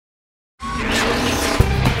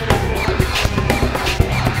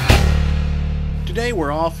Today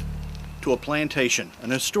we're off to a plantation,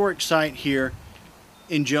 an historic site here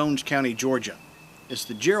in Jones County, Georgia. It's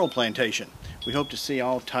the Jerrell Plantation. We hope to see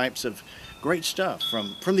all types of great stuff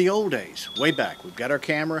from the old days, way back. We've got our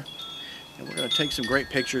camera and we're going to take some great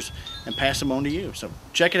pictures and pass them on to you. So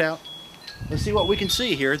check it out. Let's see what we can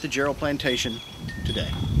see here at the Jerrell Plantation today.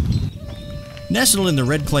 Nestled in the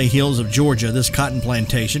red clay hills of Georgia, this cotton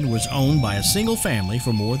plantation was owned by a single family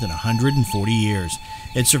for more than 140 years.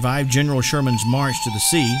 It survived General Sherman's march to the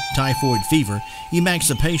sea, typhoid fever,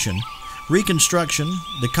 emancipation, Reconstruction,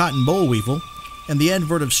 the cotton boll weevil, and the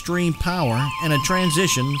advent of stream power and a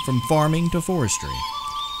transition from farming to forestry.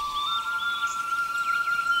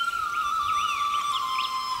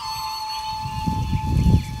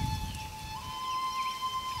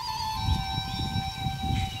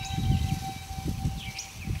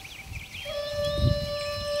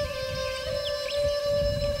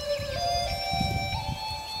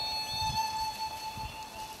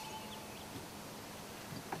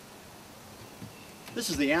 This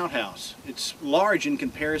is the outhouse. It's large in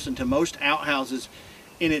comparison to most outhouses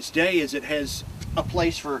in its day, as it has a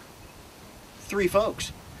place for 3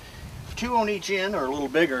 folks. 2 on each end are a little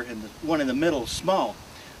bigger and the one in the middle is small.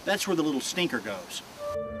 That's where the little stinker goes.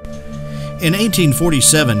 In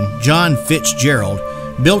 1847, John Fitzgerald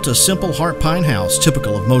built a simple heart pine house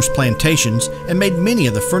typical of most plantations and made many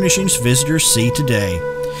of the furnishings visitors see today.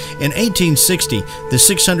 In 1860, the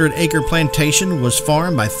 600-acre plantation was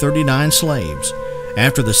farmed by 39 slaves.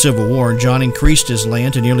 After the Civil War, John increased his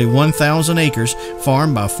land to nearly 1,000 acres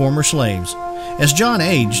farmed by former slaves. As John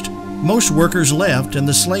aged, most workers left and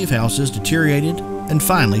the slave houses deteriorated and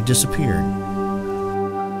finally disappeared.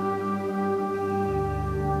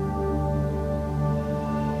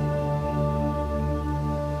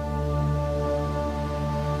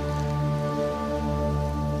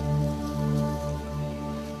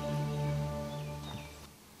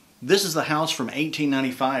 This is the house from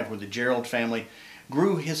 1895 where the Jerrell family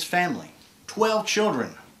grew his family. 12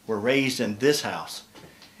 children were raised in this house.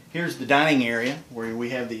 Here's the dining area where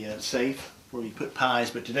we have the safe where we put pies,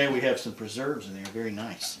 but today we have some preserves in there, very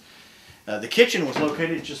nice. The kitchen was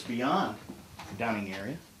located just beyond the dining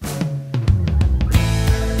area.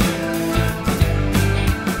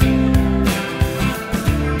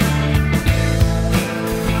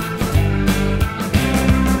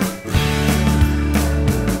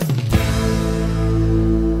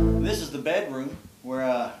 Bedroom where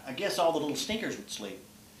I guess all the little stinkers would sleep.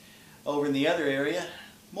 Over in the other area,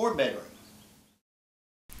 more bedroom.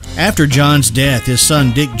 After John's death, his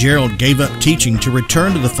son Dick Jerrell gave up teaching to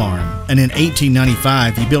return to the farm, and in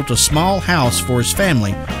 1895 he built a small house for his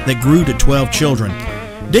family that grew to 12 children.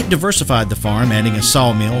 Dick diversified the farm, adding a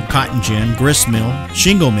sawmill, cotton gin, grist mill,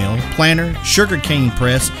 shingle mill, planter, sugar cane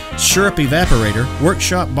press, syrup evaporator,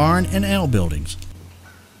 workshop barn, and outbuildings.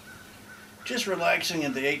 Just relaxing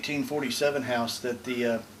at the 1847 house that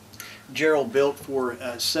the Jerrell built for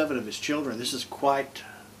 7 of his children. This is quite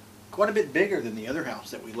a bit bigger than the other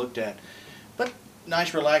house that we looked at, but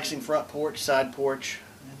nice relaxing front porch, side porch.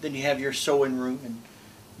 Then you have your sewing room and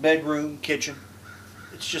bedroom, kitchen.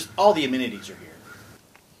 It's just all the amenities are here.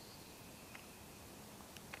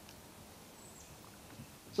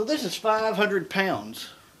 So this is 500 pounds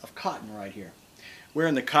of cotton right here. We're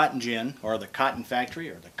in the cotton gin, or the cotton factory,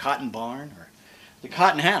 or the cotton barn, or the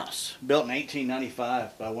cotton house, built in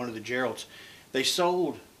 1895 by one of the Jerrells. They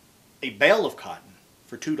sold a bale of cotton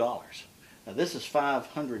for $2. Now this is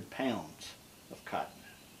 500 pounds of cotton.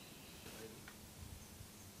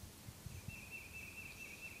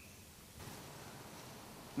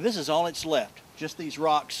 This is all that's left, just these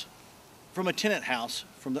rocks from a tenant house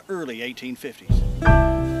from the early 1850s.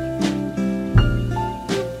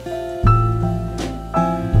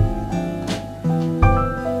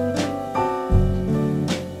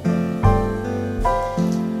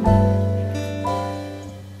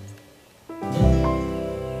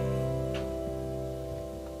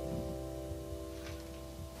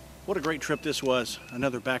 What a great trip this was.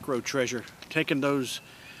 Another back road treasure. Taking those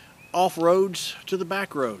off roads to the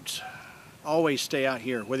back roads. Always stay out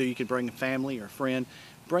here, whether you can bring a family or a friend.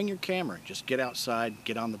 Bring your camera. Just get outside,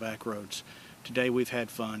 get on the back roads. Today we've had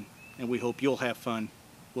fun, and we hope you'll have fun.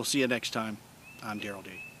 We'll see you next time. I'm Jerrell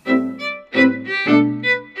D.